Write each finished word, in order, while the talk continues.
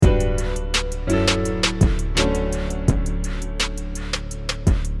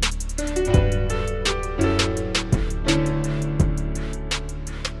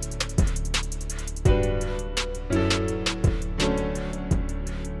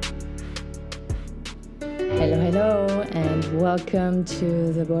Hello, and welcome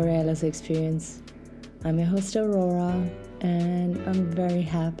to the Borealis Experience. I'm your host Aurora, and I'm very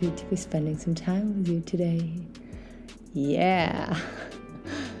happy to be spending some time with you today. Yeah,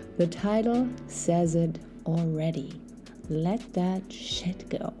 the title says it already. Let that shit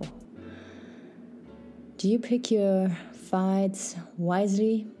go. Do you pick your fights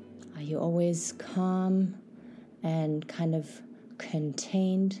wisely? Are you always calm and kind of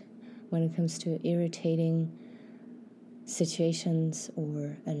contained when it comes to irritating situations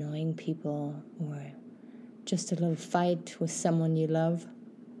or annoying people or just a little fight with someone you love?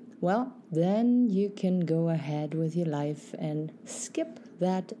 Well, then you can go ahead with your life and skip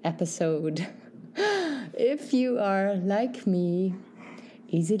that episode. If you are like me,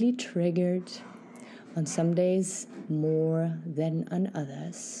 easily triggered, on some days more than on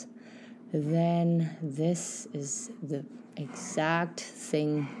others, then this is the exact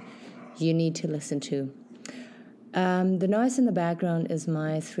thing you need to listen to. The noise in the background is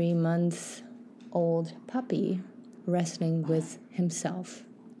my 3-month-old puppy wrestling with himself.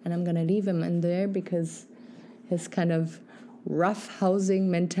 And I'm going to leave him in there because his kind of rough-housing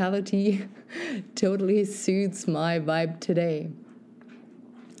mentality totally suits my vibe today.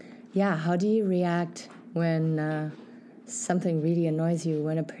 Yeah, how do you react when something really annoys you,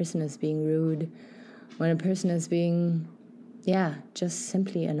 when a person is being rude, when a person is being, just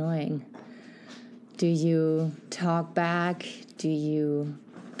simply annoying? Do you talk back? Do you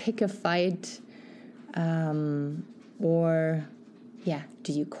pick a fight? Do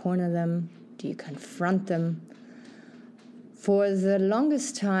you corner them? Do you confront them? For the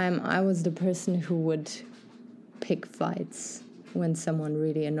longest time, I was the person who would pick fights when someone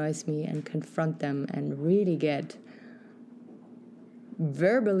really annoys me and confront them and really get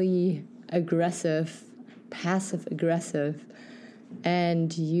verbally aggressive, passive aggressive,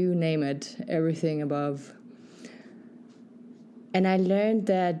 and you name it, everything above. And I learned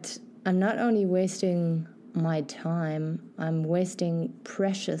that I'm not only wasting my time, I'm wasting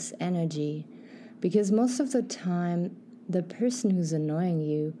precious energy, because most of the time, the person who's annoying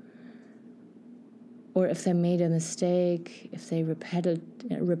you, or if they made a mistake, if they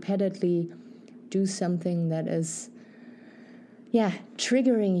repeatedly do something that is,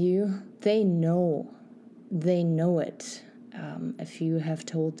 triggering you, they know it. If you have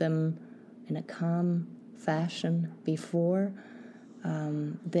told them in a calm fashion before,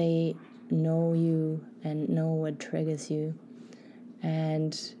 they know you and know what triggers you.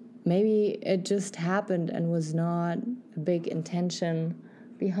 And maybe it just happened and was not a big intention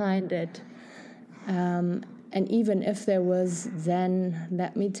behind it. And even if there was, then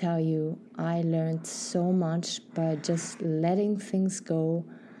let me tell you, I learned so much by just letting things go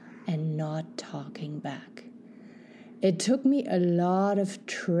and not talking back. It took me a lot of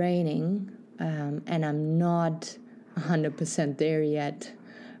training, and I'm not 100% there yet.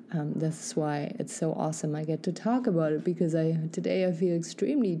 This is why it's so awesome I get to talk about it, because today I feel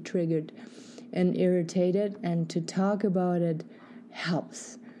extremely triggered and irritated, and to talk about it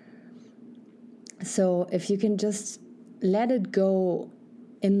helps. So if you can just let it go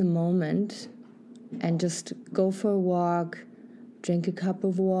in the moment and just go for a walk, drink a cup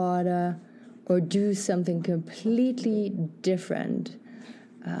of water, or do something completely different,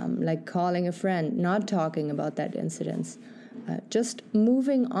 like calling a friend, not talking about that incident, just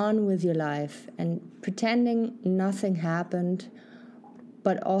moving on with your life and pretending nothing happened,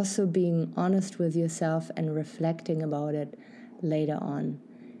 but also being honest with yourself and reflecting about it later on.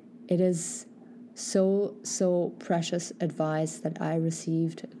 It is so precious advice that I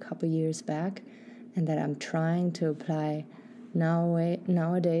received a couple years back and that I'm trying to apply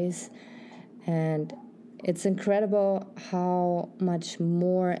nowadays. And it's incredible how much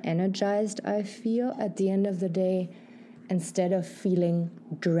more energized I feel at the end of the day, instead of feeling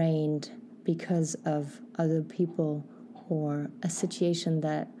drained because of other people or a situation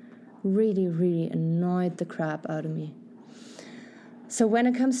that really, really annoyed the crap out of me. So when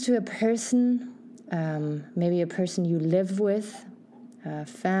it comes to a person, maybe a person you live with, a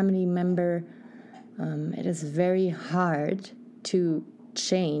family member, it is very hard to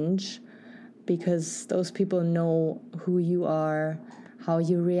change, because those people know who you are, how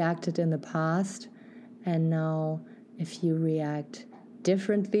you reacted in the past, and now if you react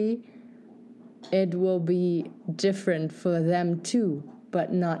differently, it will be different for them too,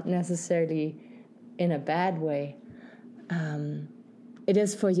 but not necessarily in a bad way. It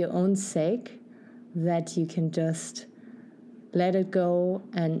is for your own sake that you can just let it go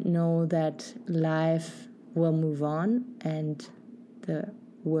and know that life will move on and the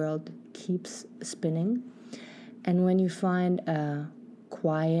world keeps spinning. And when you find a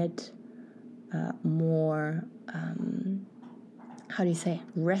quiet, more,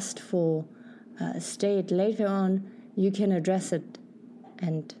 restful state, later on you can address it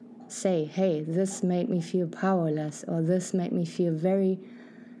and say, hey, this made me feel powerless, or this made me feel very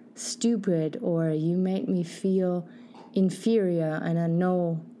stupid, or you made me feel inferior, and I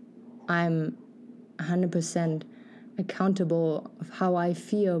know I'm 100% accountable of how I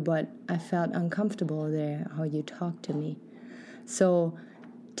feel, but I felt uncomfortable there, how you talked to me. So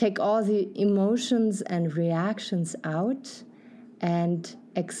take all the emotions and reactions out and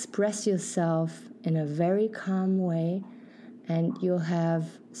express yourself in a very calm way, and you'll have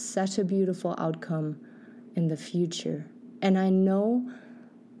such a beautiful outcome in the future. And I know,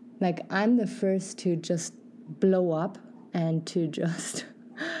 I'm the first to just blow up and to just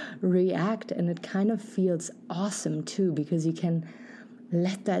react, and it kind of feels awesome too, because you can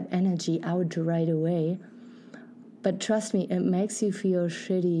let that energy out right away. But trust me, it makes you feel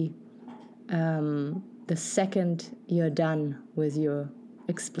shitty the second you're done with your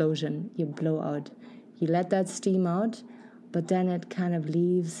explosion, your blowout. You let that steam out, but then it kind of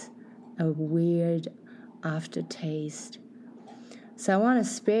leaves a weird aftertaste. So I want to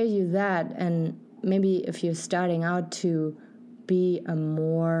spare you that, and maybe if you're starting out to be a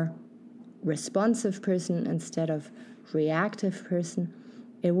more responsive person instead of reactive person,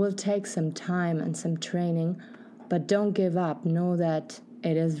 it will take some time and some training, but don't give up. Know that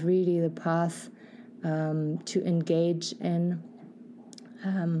it is really the path to engage in,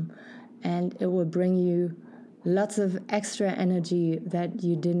 and it will bring you lots of extra energy that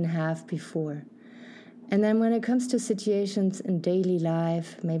you didn't have before. And then when it comes to situations in daily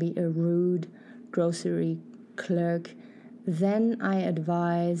life, maybe a rude grocery clerk, then I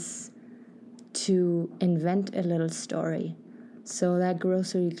advise to invent a little story. So that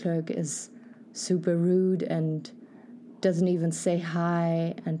grocery clerk is super rude and doesn't even say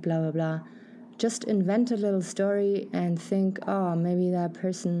hi and blah, blah, blah. Just invent a little story and think, oh, maybe that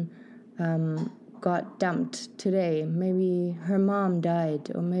person got dumped today. Maybe her mom died,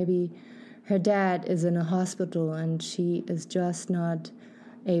 or maybe her dad is in a hospital and she is just not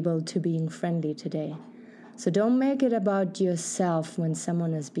able to being friendly today. So don't make it about yourself when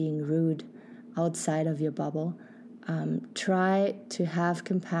someone is being rude outside of your bubble. Try to have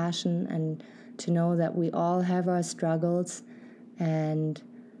compassion and to know that we all have our struggles, and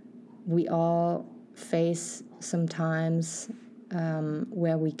we all face sometimes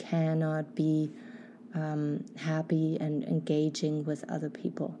where we cannot be happy and engaging with other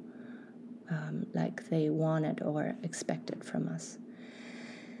people like they wanted or expected from us.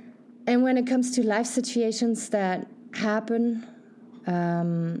 And when it comes to life situations that happen,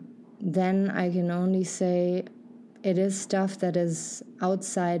 then I can only say it is stuff that is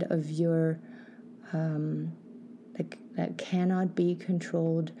outside of your, that cannot be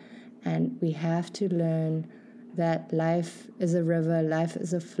controlled. And we have to learn that life is a river, life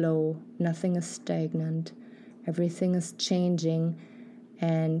is a flow, nothing is stagnant, everything is changing.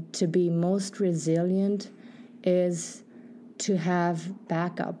 And to be most resilient is to have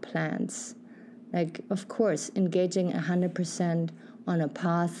backup plans. Of course, engaging 100% on a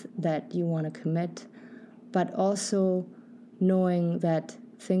path that you want to commit, but also knowing that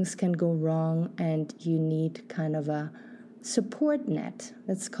things can go wrong and you need kind of a support net.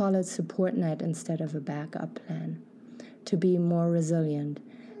 Let's call it support net instead of a backup plan to be more resilient.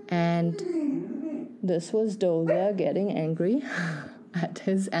 And this was Doza getting angry at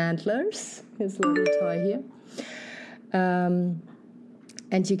his antlers, his little toy here.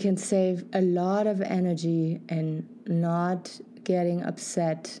 And you can save a lot of energy in not getting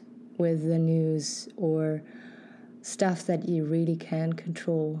upset with the news or stuff that you really can't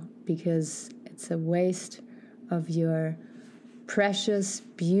control, because it's a waste of your precious,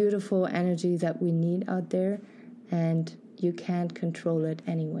 beautiful energy that we need out there, and you can't control it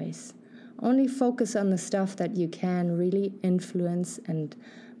anyways. Only focus on the stuff that you can really influence and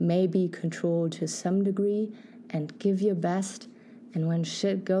maybe control to some degree, and give your best. And when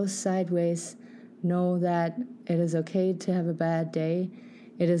shit goes sideways, know that it is okay to have a bad day.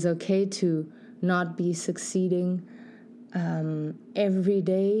 It is okay to not be succeeding every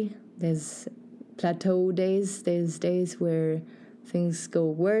day. There's plateau days. There's days where things go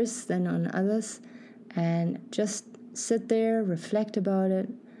worse than on others. And just sit there, reflect about it,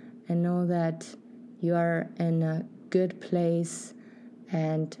 and know that you are in a good place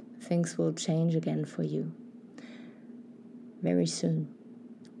and things will change again for you very soon.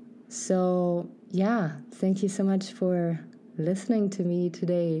 So, yeah, thank you so much for listening to me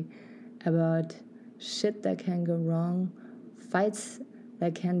today about shit that can go wrong, fights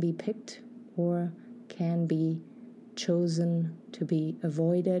that can be picked or can be chosen to be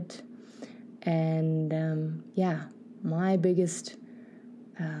avoided, And my biggest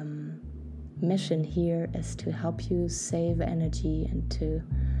mission here is to help you save energy and to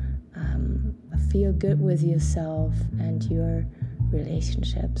feel good with yourself and your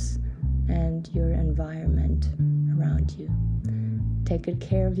relationships and your environment around you. Take good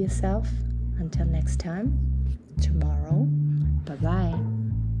care of yourself. Until next time, tomorrow. Bye-bye.